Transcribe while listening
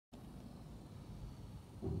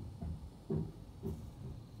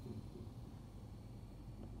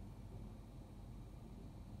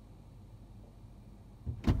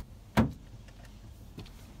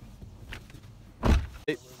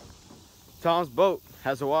Tom's boat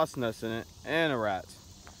has a wasp nest in it and a rat.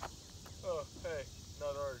 Oh, hey,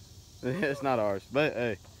 not ours. It's not ours, but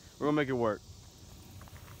hey, we're gonna make it work.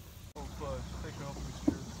 Oh, fudge. Take it off me,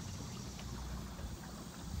 scared.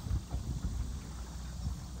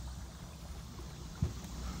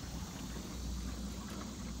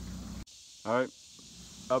 All right,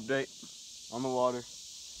 update on the water.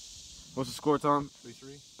 What's the score, Tom?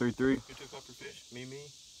 3-3. 3-3. Who took off your fish? Me.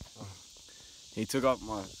 Oh. He took off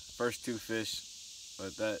my first 2 fish,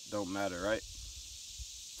 but that don't matter, right?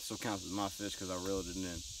 Still counts as my fish because I reeled it in.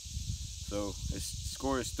 So his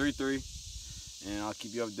score is 3-3, and I'll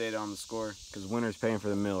keep you updated on the score because winner's paying for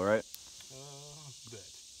the meal, right? Bet.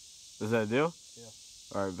 Is that a deal? Yeah.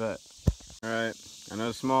 All right, bet. All right, I know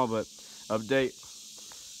it's small, but update.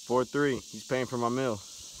 4-3. He's paying for my meal.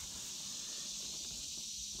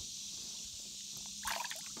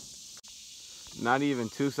 Not even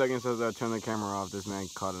 2 seconds after I turned the camera off, this man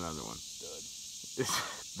caught another one. Dud.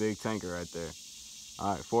 It's big tanker right there.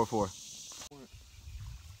 All right, 4-4. What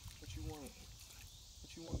you want?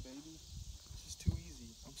 What you want, baby? This is too easy.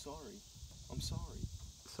 I'm sorry. I'm sorry.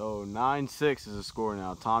 So 9-6 is the score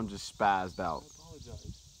now. Tom just spazzed out. I apologize.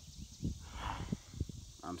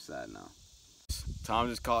 I'm sad now. Tom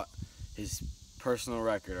just caught his personal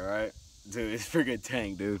record, all right? Dude, it's freaking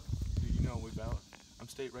tank, dude. Dude, you know what we found? I'm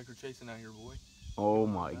state record chasing out here, boy. Oh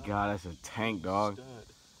my God, that's a tank, dog. Stud.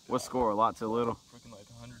 What score? A lot to little? Freaking like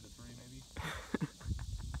 100 to 3,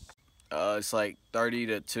 maybe. It's like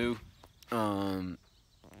 30-2.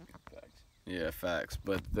 Facts. Yeah, facts.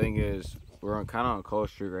 But the thing is, we're kind of on a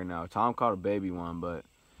close streak right now. Tom caught a baby one, but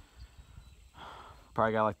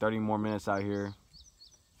probably got like 30 more minutes out here.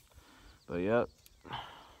 But yep,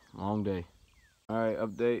 long day. All right,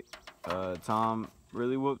 update. Tom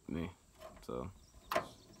really whooped me, so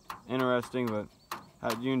interesting. But how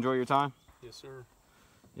did you enjoy your time? Yes, sir.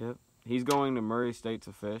 Yep. He's going to Murray State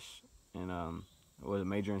to fish, and was a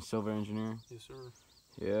major in civil engineering. Yes, sir.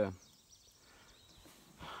 Yeah.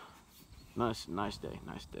 Nice day.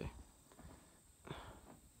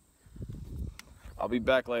 I'll be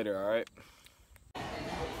back later. All right.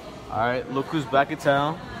 All right. Look who's back in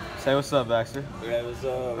town. Say what's up, Baxter. Yeah, what's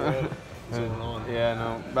up, bro? What's going on? Yeah,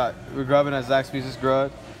 no. But we're grubbing at Zaxby's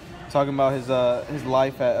Grud, talking about his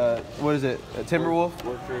life at what is it? Timberwolf.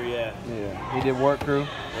 Work crew, yeah. Yeah. He did work crew.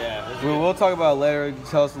 Yeah. We'll talk about it later.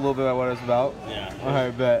 Tell us a little bit about what it's about. Yeah. All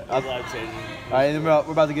right, bet. Life changing. All right,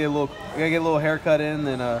 we're about to get a little. We gotta get a little haircut in,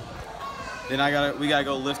 then we gotta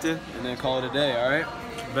go lift it, and then call it a day. All right.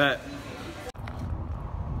 Bet.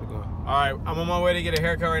 All right, I'm on my way to get a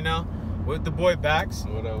haircut right now with the boy Bax.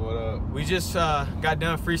 What up, what up? We just got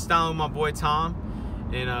done freestyling with my boy Tom,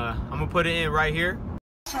 and I'm gonna put it in right here.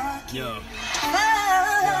 Yo.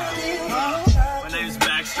 My name's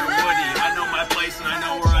Baxter Woody. I know my place and I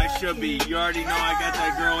know where I should be. You already know I got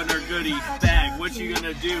that girl in her goodie bag. What you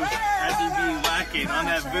gonna do as he be lacking on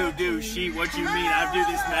that voodoo sheet? What you mean? I do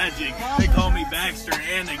this magic. They call me Baxter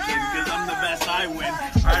Anakin because I'm the best. I win.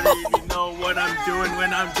 I don't even know what I'm doing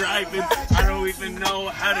when I'm driving. I don't even know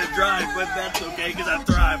how to drive, but that's okay because I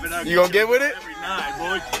thrive. And You gonna get with it? Every night,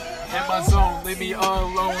 boy. In my zone, leave me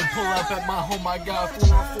alone. Pull up at my home, I got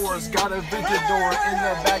 4-4s. Got a vintage door in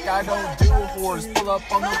the back, I don't do whores. Pull up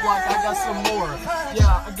on the block, I got some more.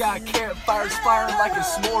 Yeah, I got campfires firing like a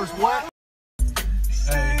s'mores. What?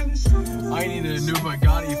 Hey, I need a new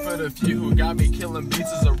Bugatti for the few who got me. Killing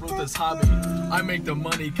beats is a ruthless hobby. I make the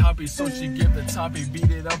money copy, so she give the toppy. Beat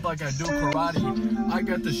it up like I do karate. I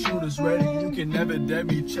got the shooters ready, you can never dead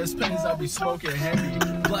me. Chest pains, I be smoking heavy.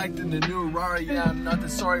 Blacked in the new Rari, yeah, I'm not the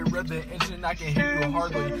sorry. Rev the engine, I can hit you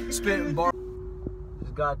hardly. Spitting bar.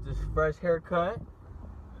 Just got this fresh haircut.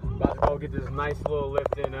 About to go get this nice little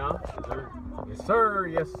lift in now. Yes, sir.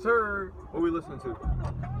 Yes, sir. What we listening to?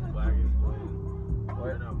 Black is playing.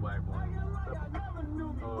 What? No, Black playing.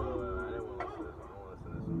 Oh, I didn't want to listen to this one.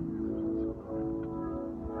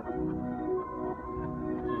 I want to listen to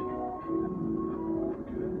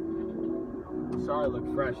this one. Sorry, I look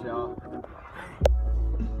fresh, y'all.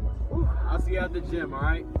 I'll see you at the gym, all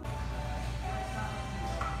right?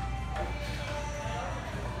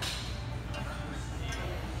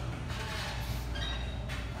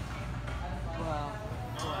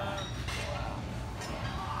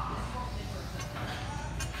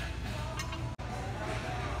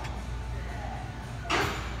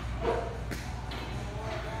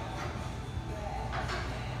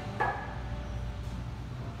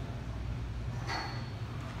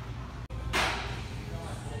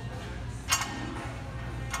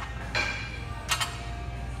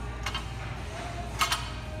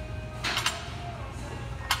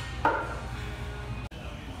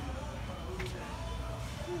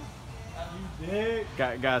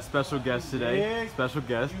 Got a special guest today. Special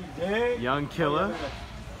guest. Young Killer.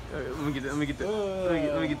 Let me get the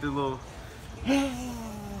little.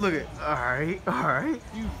 Look at. All right.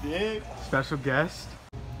 You dig? Special guest.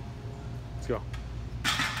 Let's go.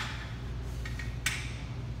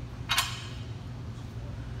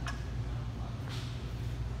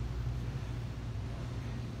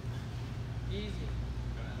 Easy.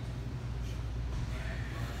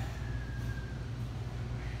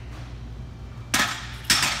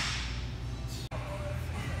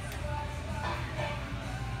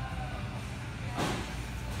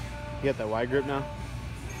 You got that wide grip now?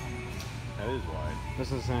 That is wide. That's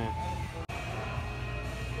what I'm saying.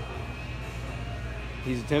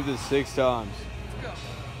 He's attempted 6 times. Let's go.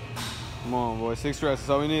 Come on, boy. 6 strikes. That's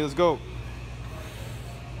all we need. Let's go.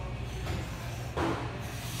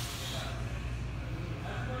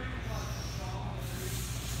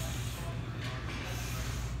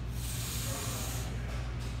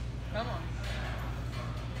 Come on.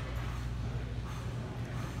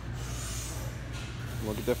 Come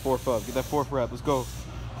on, get that 4th up. Get that 4th rep. Let's go.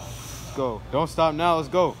 Let's go. Don't stop now. Let's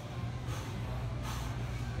go.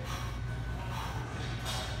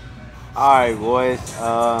 Alright, boys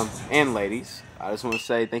and ladies. I just want to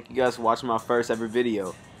say thank you guys for watching my first ever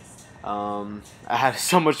video. I had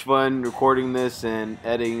so much fun recording this and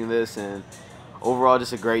editing this, and overall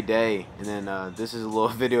just a great day. And then this is a little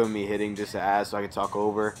video of me hitting just to add so I can talk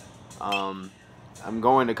over. I'm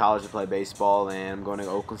going to college to play baseball, and I'm going to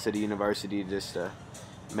Oakland City University just to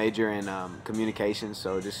major in communications.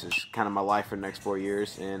 So this is kind of my life for the next 4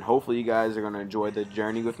 years, and hopefully you guys are going to enjoy the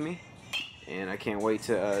journey with me. And I can't wait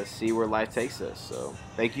to see where life takes us. So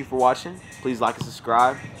thank you for watching. Please like and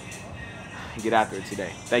subscribe. Get after it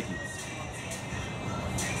today. Thank you.